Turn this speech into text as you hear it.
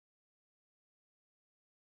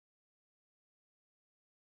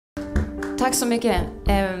tack så mycket.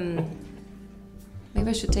 Maybe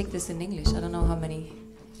I should take this in English. I don't know how many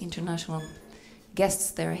international guests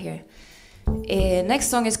there are here. Next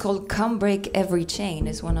song is called Come Break Every Chain.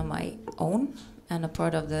 It's one of my own and a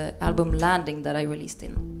part of the album Landing that I released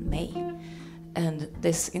in May. And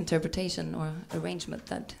this interpretation or arrangement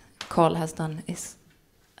that Carl has done is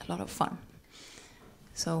a lot of fun.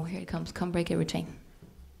 So here it comes, Come Break Every Chain.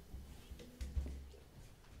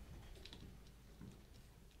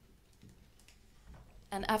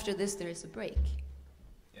 And after this there is a break.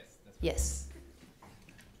 Yes. That's right. Yes.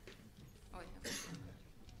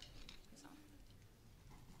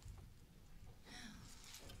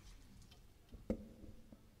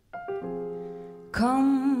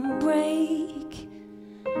 Come break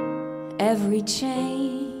every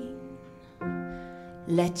chain,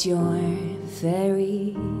 let your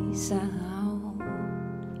fairies out,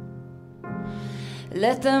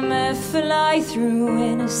 let them fly through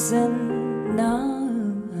innocent nights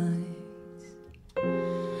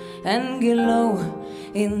and glow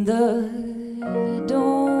in the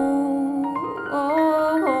dawn.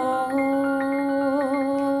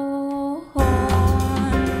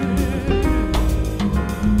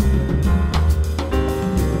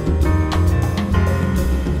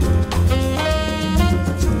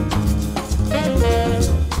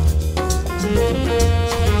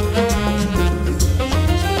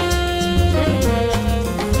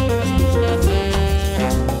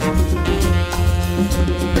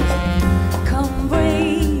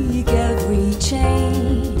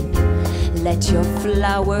 Let your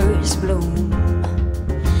flowers bloom.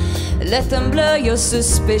 Let them blur your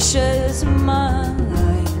suspicious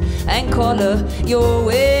mind and color your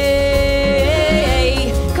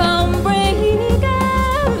way. Come break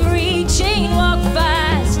every chain, walk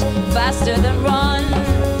fast, faster than run.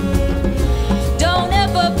 Don't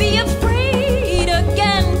ever be afraid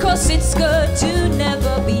again, 'cause it's good to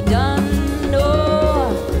never be done.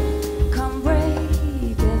 Oh, come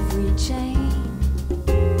break every chain.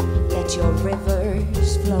 Let your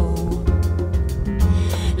rivers flow.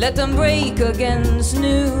 Let them break against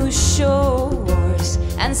new shores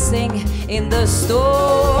and sing in the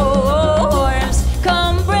storms.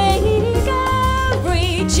 Come break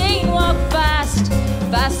every chain, walk fast,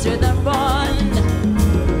 faster than run.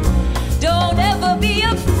 Don't ever be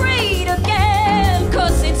afraid again,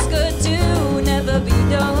 'cause it's good to never be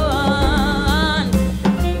done.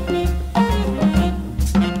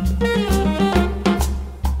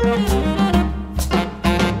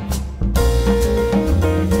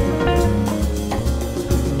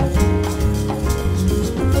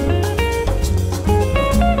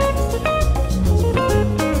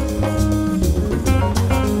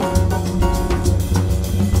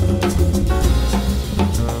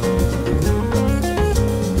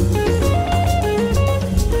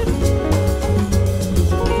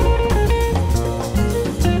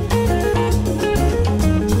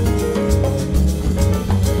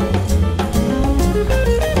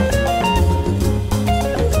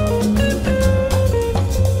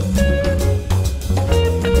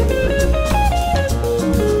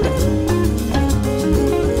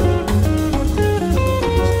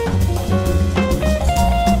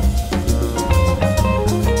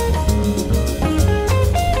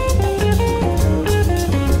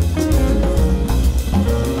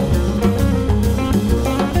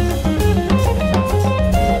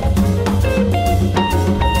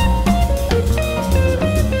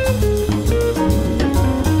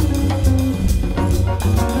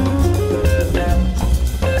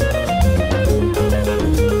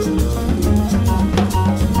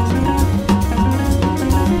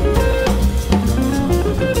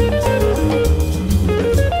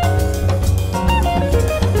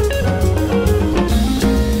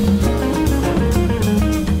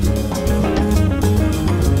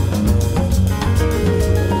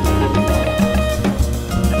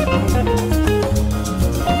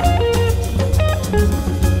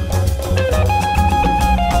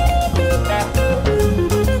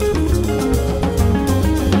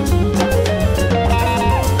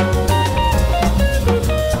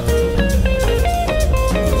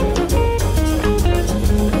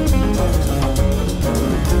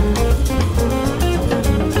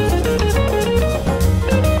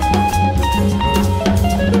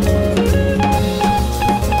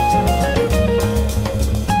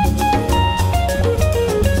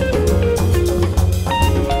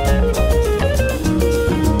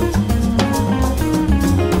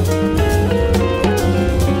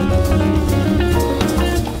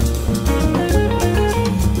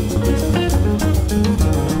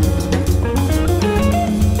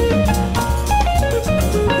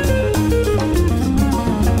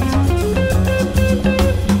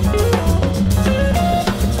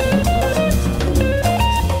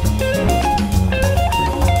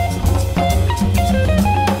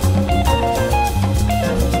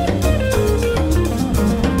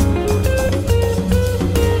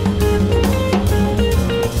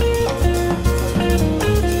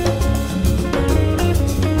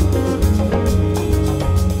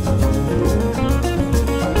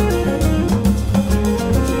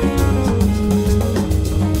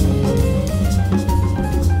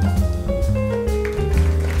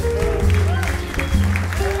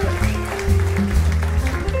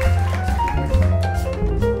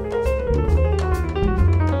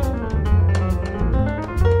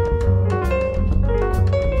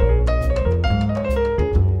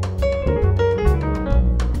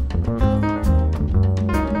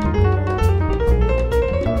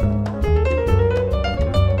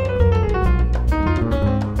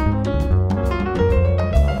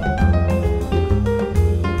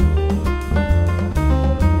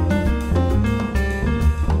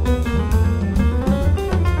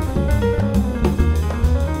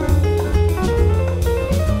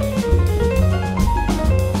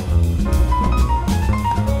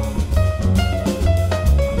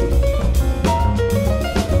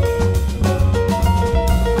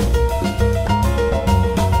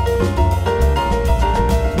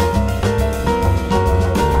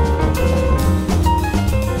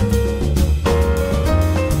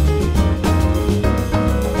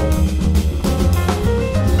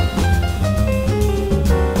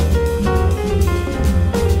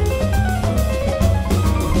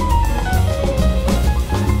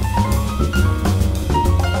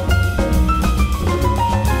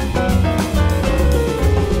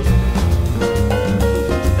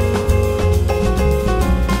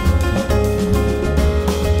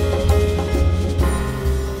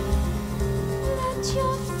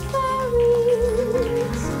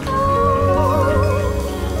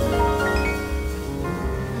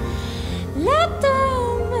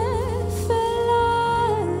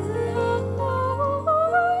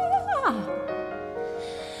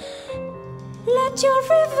 let your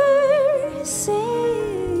river sing.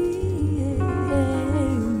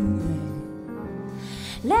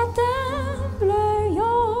 Let them blur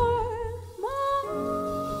your mind.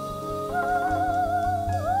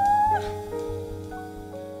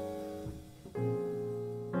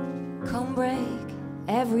 Come break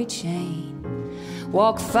every chain.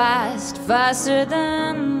 Walk fast, faster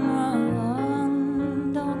than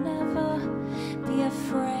run. Don't ever be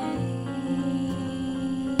afraid.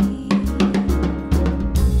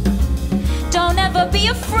 Don't ever be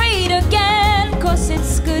afraid again, 'cause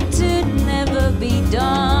it's good to never be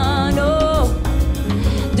done. Oh,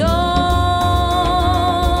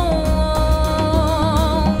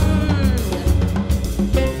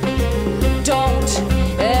 don't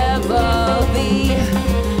ever be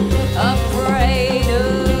afraid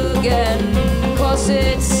again, 'cause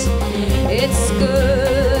it's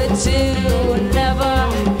good to never,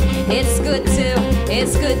 it's good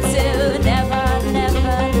to never,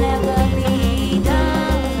 never, never be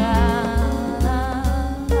done.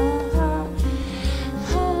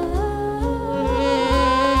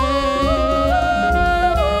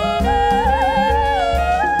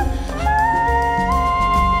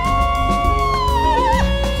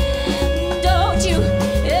 Don't you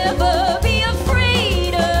ever be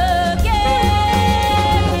afraid again,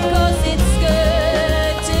 'cause it's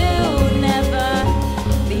good to never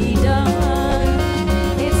be done.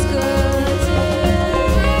 It's good to it's good.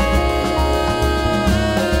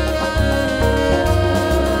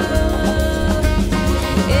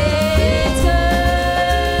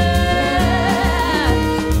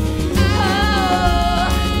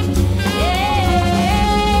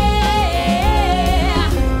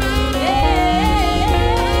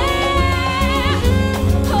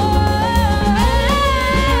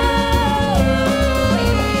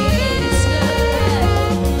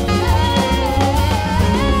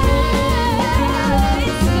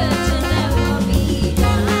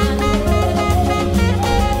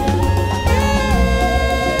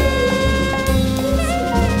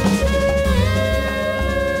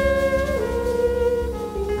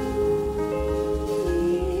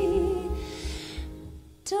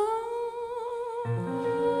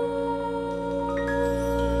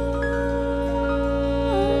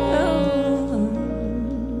 Oh,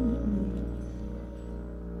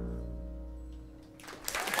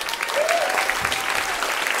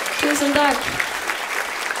 tusen tack.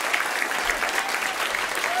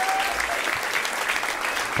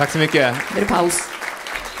 Tack så mycket. Nu är det paus.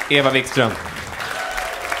 Eva Wikström.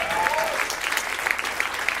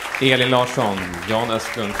 Elin Larsson, Jan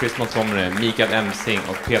Östlund, Chris Montgomery, Mikael Emsing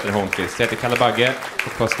och Peter Holmqvist. Jag heter Kalle Bagge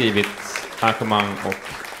och har skrivit arrangemang och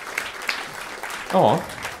ja,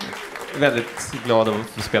 väldigt glad att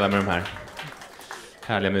få spela med de här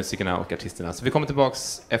härliga musikerna och artisterna. Så vi kommer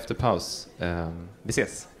tillbaks efter paus. Vi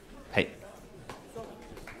ses. Hej.